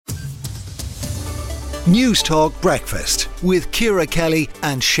News Talk Breakfast with Ciara Kelly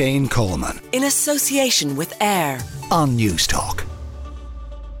and Shane Coleman. In association with AIR On News Talk.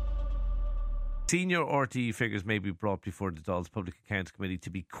 Senior RTE figures may be brought before the Dáil's Public Accounts Committee to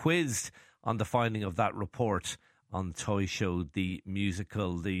be quizzed on the finding of that report on Toy Show, the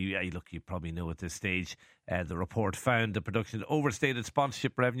musical. Look, you probably know at this stage, the report found the production overstated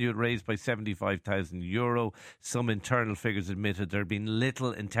sponsorship revenue raised by €75,000. Some internal figures admitted there had been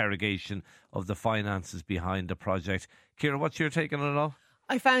little interrogation of the finances behind the project. Ciara, what's your take on it all?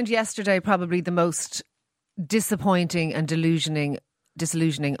 I found yesterday probably the most disappointing and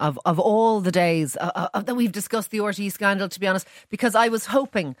disillusioning of all the days that we've discussed the RTE scandal, to be honest, because I was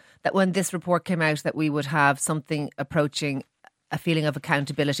hoping that when this report came out that we would have something approaching a feeling of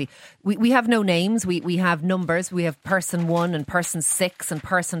accountability. We have no names, we have numbers. We have person 1 and person 6 and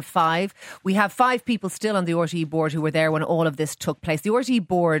person 5. We have 5 people still on the RTE board who were there when all of this took place. The RTE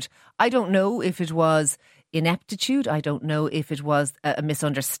board, I don't know if it was ineptitude, I don't know if it was a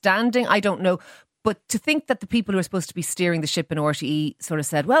misunderstanding, I don't know. But to think that the people who are supposed to be steering the ship in RTE sort of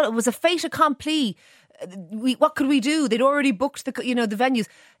said, well, it was a fait accompli. What could we do? They'd already booked the venues.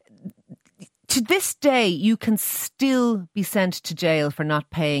 To this day, you can still be sent to jail for not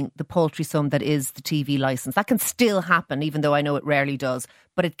paying the paltry sum that is the TV licence. That can still happen, even though I know it rarely does,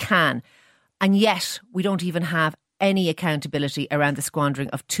 but it can. And yet, we don't even have any accountability around the squandering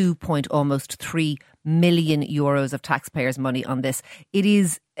of almost 3 million euros of taxpayers' money on this.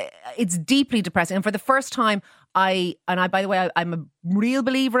 It's deeply depressing. And for the first time, by the way, I'm a real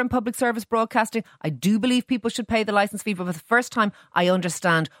believer in public service broadcasting. I do believe people should pay the licence fee, but for the first time, I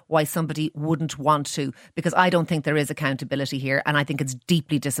understand why somebody wouldn't want to, because I don't think there is accountability here, and I think it's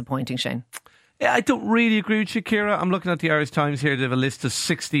deeply disappointing, Shane. Yeah, I don't really agree with you, Ciara. I'm looking at the Irish Times here. They have a list of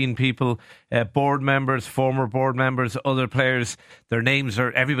 16 people, board members, former board members, other players. Their names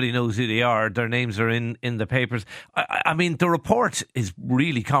are, everybody knows who they are. Their names are in the papers. I mean, the report is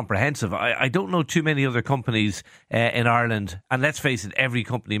really comprehensive. I don't know too many other companies in Ireland. And let's face it, every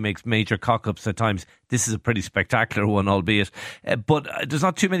company makes major cock-ups at times. This is a pretty spectacular one, albeit. But there's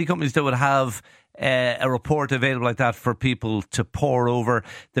not too many companies that would have a report available like that for people to pore over.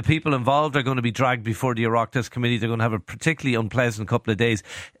 The people involved are going to be dragged before the Oireachtas committee. They're going to have a particularly unpleasant couple of days.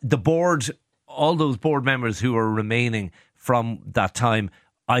 The board, all those board members who are remaining from that time,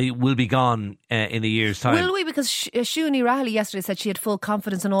 I will be gone in a year's time. Will we? Because Siúni Rahilly yesterday said she had full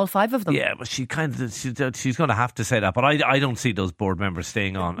confidence in all 5 of them. Yeah, but she's going to have to say that. But I don't see those board members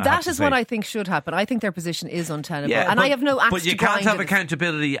staying on. That is what I think should happen. I think their position is untenable. Yeah, I have no axe to grind. But you can't have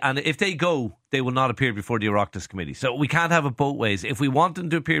accountability, and if they go, they will not appear before the Oireachtas committee. So we can't have it both ways. If we want them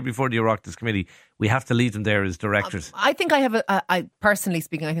to appear before the Oireachtas committee, we have to leave them there as directors. I think I personally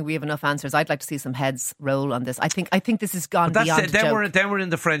speaking, I think we have enough answers. I'd like to see some heads roll on this. I think this has gone beyond a joke. Then we're in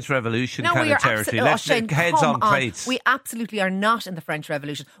the French Revolution kind of territory. Let's Shane, heads on plates. We absolutely are not in the French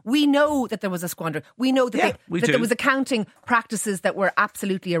Revolution. We know that there was a squander. We know that, there was accounting practices that were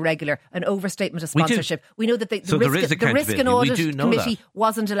absolutely irregular, an overstatement of sponsorship. We know that the Risk and Audit Committee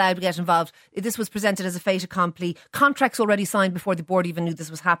wasn't allowed to get involved. This was presented as a fait accompli. Contracts already signed before the board even knew this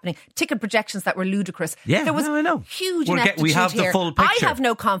was happening. Ticket projections that were ludicrous. Yeah, there was I know. Huge ineptitude we have here. the full picture. I have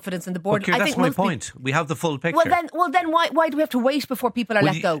no confidence in the board. Okay, that's my point. We have the full picture. Well then why do we have to wait before people are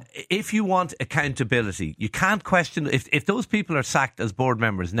let go? If you want accountability, you can't question if those people are sacked as board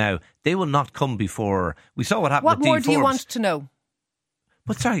members now, they will not come before. We saw what happened with Dean Forbes. What more do you want to know?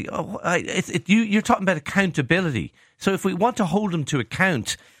 But sorry, you're talking about accountability. So if we want to hold them to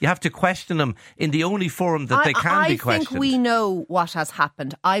account, you have to question them in the only forum that they can be questioned. I think we know what has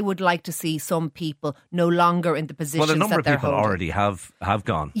happened. I would like to see some people no longer in the positions that they're holding. Well, a number of people already have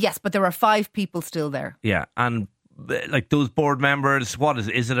gone. Yes, but there are 5 people still there. Yeah, and like those board members, what is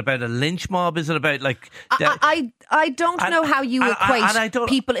it? Is it about a lynch mob? Is it about like... I don't know how you equate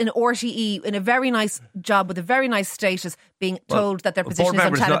people in RTE in a very nice job with a very nice status being told that their position is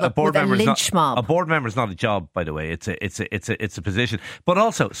untenable with a lynch mob. A board member is not a job, by the way. It's a position. But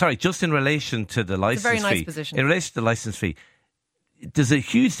also, sorry, just in relation to the licence fee. It's a very nice position. In relation to the licence fee, there's a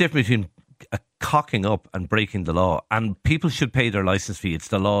huge difference between cocking up and breaking the law, and people should pay their licence fee. It's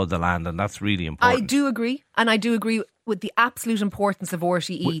the law of the land, and that's really important. I do agree, and I do agree with the absolute importance of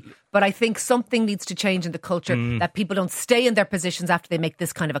RTE, but I think something needs to change in the culture that people don't stay in their positions after they make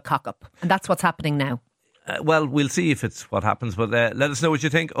this kind of a cock up, and that's what's happening now. Well, we'll see if it's what happens, but let us know what you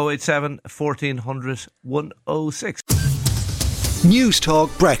think. 087 1400 106. News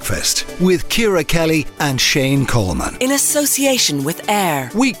Talk Breakfast with Ciara Kelly and Shane Coleman. In association with AIR.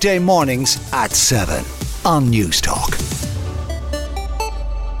 Weekday mornings at 7 on News Talk.